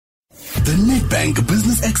The Nedbank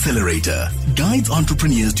Business Accelerator guides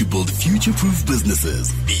entrepreneurs to build future-proof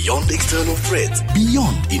businesses beyond external threats,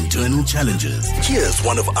 beyond internal challenges. Here's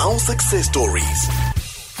one of our success stories.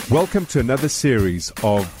 Welcome to another series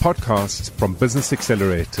of podcasts from Business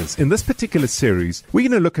Accelerators. In this particular series, we're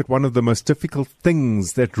going to look at one of the most difficult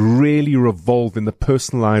things that really revolve in the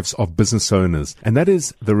personal lives of business owners, and that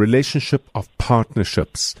is the relationship of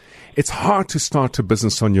partnerships. It's hard to start a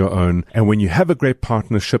business on your own, and when you have a great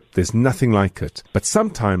partnership, there's nothing like it. But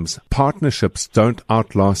sometimes partnerships don't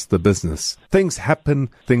outlast the business. Things happen,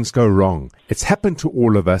 things go wrong. It's happened to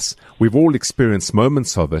all of us. We've all experienced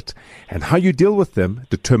moments of it, and how you deal with them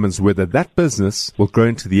determines whether that business will grow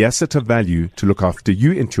into the asset of value to look after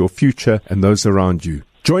you into your future and those around you.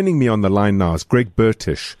 Joining me on the line now is Greg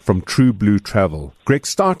Burtish from True Blue Travel. Greg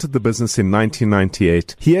started the business in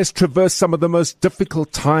 1998. He has traversed some of the most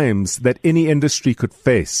difficult times that any industry could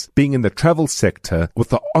face, being in the travel sector with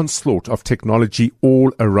the onslaught of technology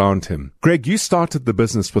all around him. Greg, you started the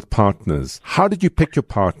business with partners. How did you pick your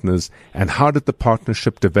partners, and how did the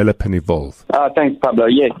partnership develop and evolve? Thanks, Pablo.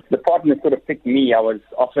 Yes, the partner sort of picked me. I was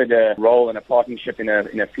offered a role and a partnership in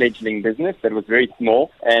a fledgling business that was very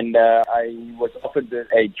small, and I was offered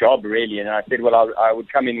a job, really, and I said, well, I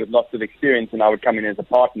would come in with lots of experience, and I would come in as a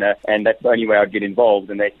partner, and that's the only way I'd get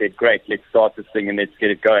involved. And they said, great, let's start this thing and let's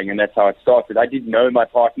get it going. And that's how it started. I did know my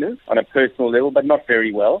partners on a personal level, but not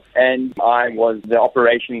very well, and I was the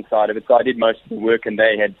operations side of it, so I did most of the work, and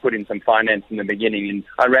they had put in some finance in the beginning, and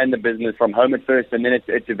I ran the business from home at first, and then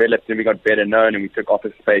it developed, and we got better known, and we took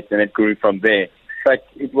office space, and it grew from there. But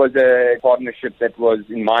it was a partnership that was,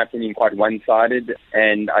 in my opinion, quite one-sided,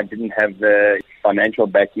 and I didn't have the financial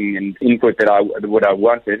backing and input that I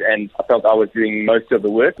wanted, and I felt I was doing most of the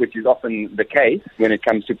work, which is often the case when it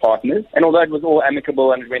comes to partners. And although it was all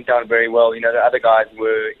amicable and it went down very well, the other guys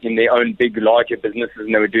were in their own big, larger businesses,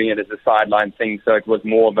 and they were doing it as a sideline thing, so it was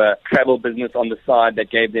more of a travel business on the side that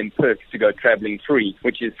gave them perks to go traveling free,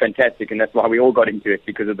 which is fantastic, and that's why we all got into it,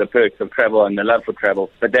 because of the perks of travel and the love for travel.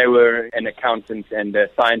 But they were an accountant and a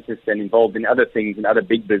scientist and involved in other things and other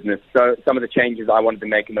big business, so some of the changes I wanted to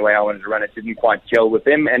make in the way I wanted to run it didn't quite gel with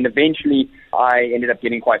them, and eventually I ended up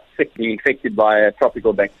getting quite sick, being infected by a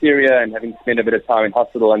tropical bacteria and having spent a bit of time in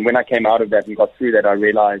hospital. And when I came out of that and got through that, I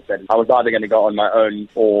realized that I was either going to go on my own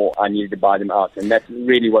or I needed to buy them out, and that's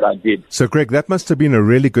really what I did. So Greg, that must have been a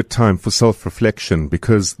really good time for self-reflection,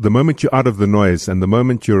 because the moment you're out of the noise and the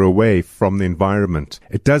moment you're away from the environment,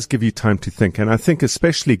 it does give you time to think. And I think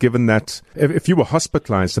especially given that if you were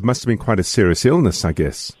hospitalized, it must have been quite a serious illness, I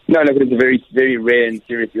guess. No, it was a very, very rare and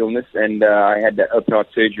serious illness, and I had that open heart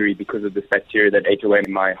surgery because of this bacteria that ate away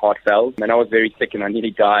my heart valves, and I was very sick and I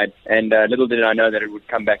nearly died, and little did I know that it would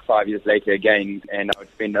come back 5 years later again, and I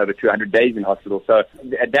would spend over 200 days in hospital. So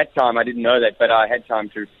at that time I didn't know that, but I had time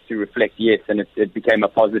to reflect, yes, and it became a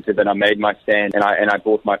positive, and I made my stand, and I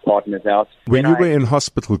bought my partners out. When you were in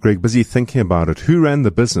hospital, Greg, busy thinking about it, who ran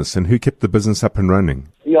the business and who kept the business up and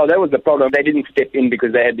running? Yeah, that was the problem. They didn't step in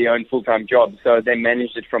because they had their own full-time job, so they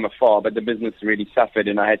managed it from afar, but the business really suffered,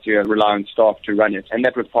 and I had to rely on staff to run it. And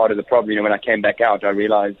that was part of the problem. When I came back out, I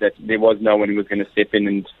realized that there was no one who was going to step in,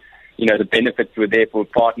 and the benefits were there for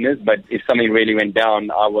partners, but if something really went down,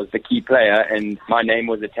 I was the key player and my name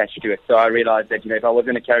was attached to it. So I realized that, if I was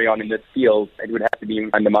going to carry on in this field, it would have to be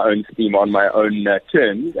under my own steam, on my own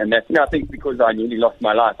terms. And that's, I think because I nearly lost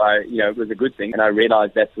my life, it was a good thing. And I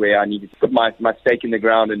realized that's where I needed to put my stake in the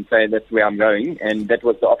ground and say that's where I'm going. And that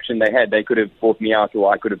was the option they had. They could have bought me out,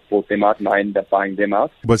 or I could have bought them out, and I ended up buying them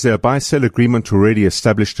out. Was there a buy-sell agreement already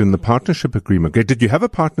established in the partnership agreement? Did you have a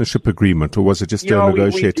partnership agreement, or was it just a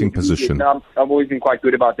negotiating position? I've always been quite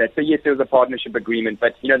good about that. So yes, there was a partnership agreement,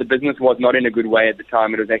 but the business was not in a good way at the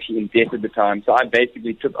time. It was actually in debt at the time. So I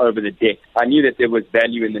basically took over the debt. I knew that there was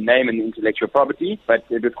value in the name and the intellectual property, but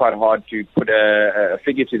it was quite hard to put a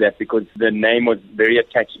figure to that, because the name was very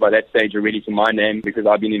attached by that stage already to my name, because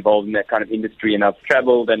I've been involved in that kind of industry, and I've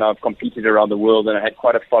traveled and I've competed around the world, and I had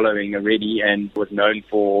quite a following already and was known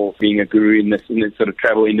for being a guru in this sort of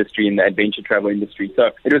travel industry, in the adventure travel industry.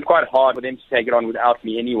 So it was quite hard for them to take it on without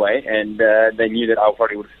me anyway, and they knew that I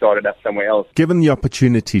probably would have started up somewhere else. Given the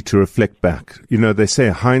opportunity to reflect back, they say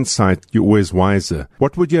hindsight, you're always wiser.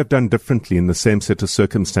 What would you have done differently in the same set of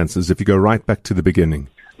circumstances if you go right back to the beginning?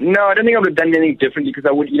 No, I don't think I would have done anything differently, because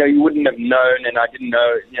I would, you wouldn't have known, and I didn't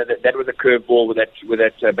know, that was a curveball with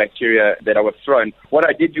that bacteria that I was thrown. What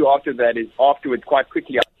I did do after that is, afterwards, quite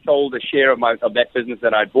quickly, I sold a share of that business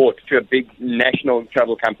that I bought to a big national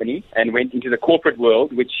travel company and went into the corporate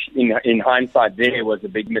world, which in hindsight there was a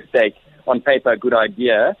big mistake. On paper, a good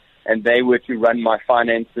idea, and they were to run my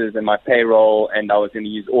finances and my payroll, and I was going to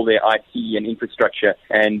use all their IT and infrastructure,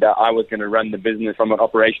 and I was going to run the business from an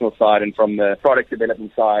operational side and from the product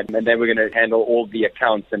development side, and they were going to handle all the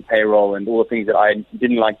accounts and payroll and all the things that I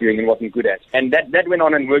didn't like doing and wasn't good at. And that went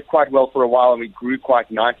on and worked quite well for a while, and we grew quite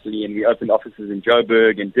nicely, and we opened offices in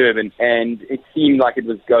Joburg and Durban, and it seemed like it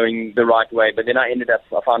was going the right way. But then I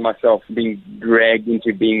found myself being dragged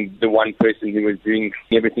into being the one person who was doing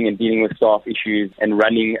everything and dealing with staff issues and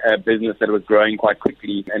running a business that was growing quite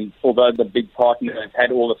quickly. And although the big partners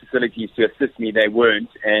had all the facilities to assist me, they weren't.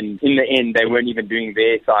 And in the end, they weren't even doing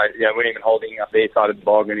their side, weren't even holding up their side of the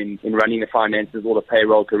bargain in running the finances or the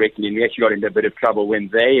payroll correctly. And we actually got into a bit of trouble when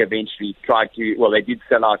they eventually they did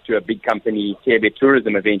sell out to a big company, Care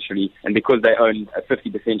Tourism, eventually. And because they owned a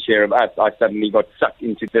 50% share of us, I suddenly got sucked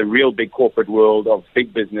into the real big corporate world of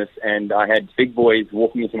big business, and I had big boys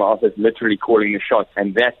walking into my office literally calling the shots.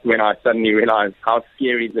 And that's when I suddenly realized how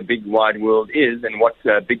scary the big wide world is and what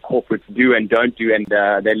big corporates do and don't do. And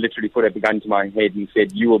they literally put a gun to my head and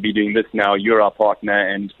said, you will be doing this now, you're our partner,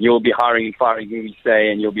 and you'll be hiring and firing who we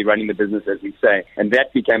say, and you'll be running the business as we say. And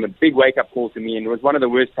that became a big wake-up call to me, and it was one of the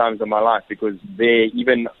worst times of my life, because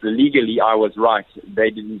even legally I was right. They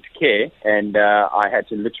didn't care, and I had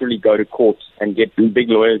to literally go to court and get big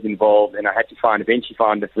lawyers involved, and I had to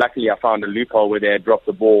luckily I found a loophole where they had dropped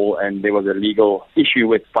the ball, and there was a legal issue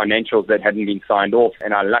with financials that hadn't been signed off,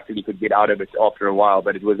 and I luckily could get out of it after a while.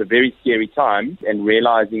 But it was a very scary time, and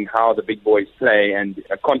realizing how the big boys play, and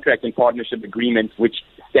a contract and partnership agreement which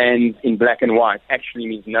stands in black and white actually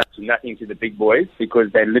means nothing to the big boys,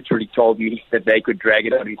 because they literally told me that they could drag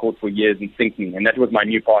it out in court for years and sink me, and that was my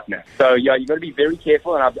new partner. So yeah, you got to be very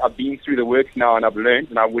careful, and I've been through the works now, and I've learned,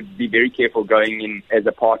 and I would be very careful going in as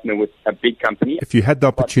a partner with a big company. If you had the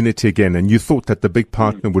opportunity again and you thought that the big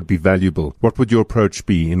partner would be valuable, what would your approach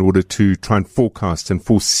be in order to try and forecast and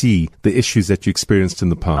foresee the issues that you experienced in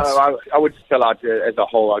the past? I would sell out as a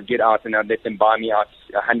whole. I'd get out and I'd let them buy me out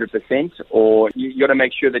 100%, or you got to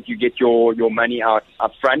make sure that you get your money out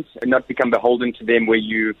up front and not become beholden to them, where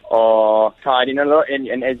you are tied in a lot.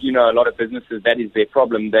 And as you know, a lot of businesses, that is their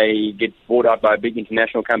problem. They get bought out by a big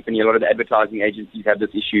international company. A lot of the advertising agencies have this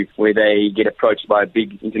issue where they get approached by a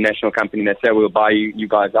big international company and they say, we'll buy you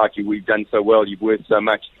guys out. We've done so well. You've worth so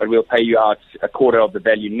much, but we'll pay you out a quarter of the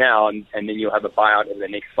value now, and then you'll have a buyout in the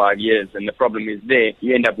next 5 years. And the problem is there,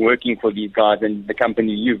 you end up working for these guys, and the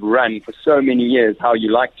company you've run for so many years, how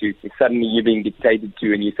you like to, suddenly you're being dictated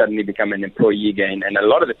to, and you suddenly become an employee again. And a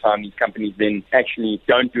lot of the time, these companies then actually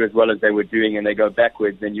don't do as well as they were doing, and they go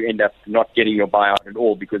backwards, and you end up not getting your buyout at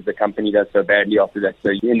all because the company does so badly after that. So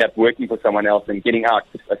you end up working for someone else and getting out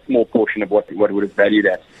a small portion of what it would have valued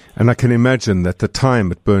at. And I can imagine that the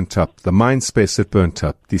time it burnt up, the mind space it burnt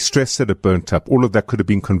up, the stress that it burnt up, all of that could have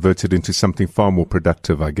been converted into something far more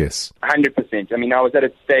productive, I guess. 100%. I mean, I was at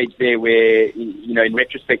a stage there where, in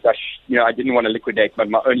retrospect, I didn't want to liquidate, but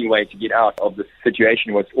my only way to get out of the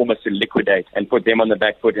situation was almost to liquidate and put them on the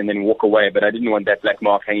back foot and then walk away. But I didn't want that black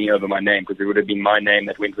mark hanging over my name, because it would have been my name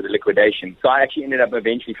that went with the liquidation. So I actually ended up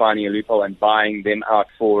eventually finding a loophole and buying them out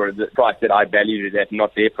for the price that I valued it at,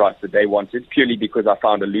 not their price that they wanted, purely because I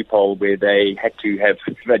found a loophole where they had to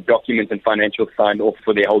have documents and financials signed off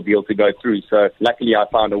for their whole deal to go through. So luckily I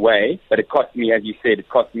found a way, but it cost me, as you said,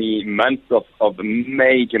 months of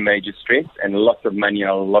major stress and lots of money and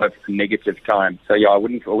a lot of negative time. So yeah, I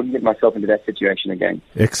wouldn't get myself into that situation again.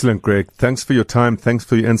 Excellent, Greg. Thanks for your time, thanks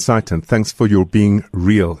for your insight, and thanks for your being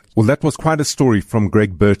real. Well, that was quite a story from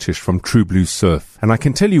Greg Burtish from True Blue Surf. And I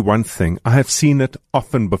can tell you one thing, I have seen it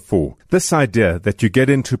often before. This idea that you get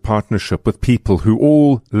into partnership with people who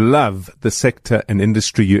all love the sector and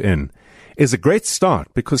industry you're in is a great start,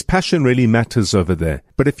 because passion really matters over there.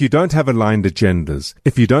 But if you don't have aligned agendas,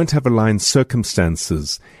 if you don't have aligned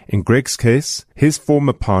circumstances, in Greg's case, his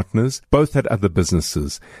former partners both had other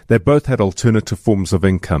businesses. They both had alternative forms of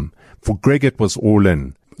income. For Greg, it was all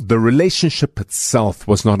in. The relationship itself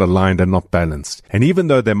was not aligned and not balanced. And even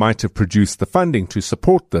though they might have produced the funding to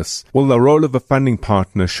support this, well, the role of a funding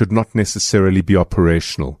partner should not necessarily be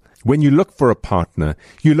operational. When you look for a partner,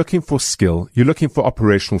 you're looking for skill, you're looking for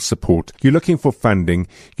operational support, you're looking for funding,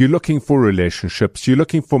 you're looking for relationships, you're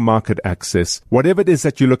looking for market access. Whatever it is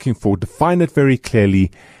that you're looking for, define it very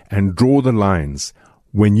clearly and draw the lines.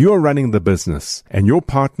 When you're running the business and your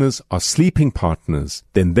partners are sleeping partners,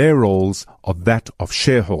 then their roles are that of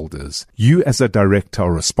shareholders. You as a director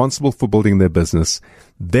are responsible for building their business.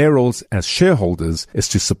 Their roles as shareholders is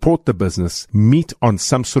to support the business, meet on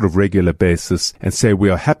some sort of regular basis and say, we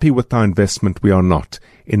are happy with our investment, we are not.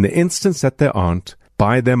 In the instance that they aren't,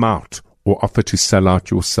 buy them out or offer to sell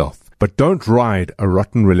out yourself. But don't ride a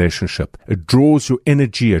rotten relationship. It draws your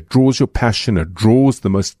energy, it draws your passion, it draws the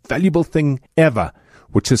most valuable thing ever,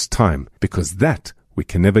 which is time, because that we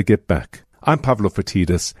can never get back. I'm Pavlo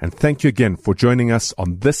Phitidis, and thank you again for joining us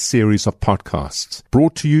on this series of podcasts,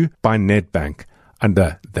 brought to you by Nedbank,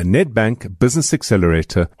 under the Nedbank Business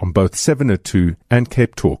Accelerator on both 702 and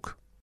Cape Talk.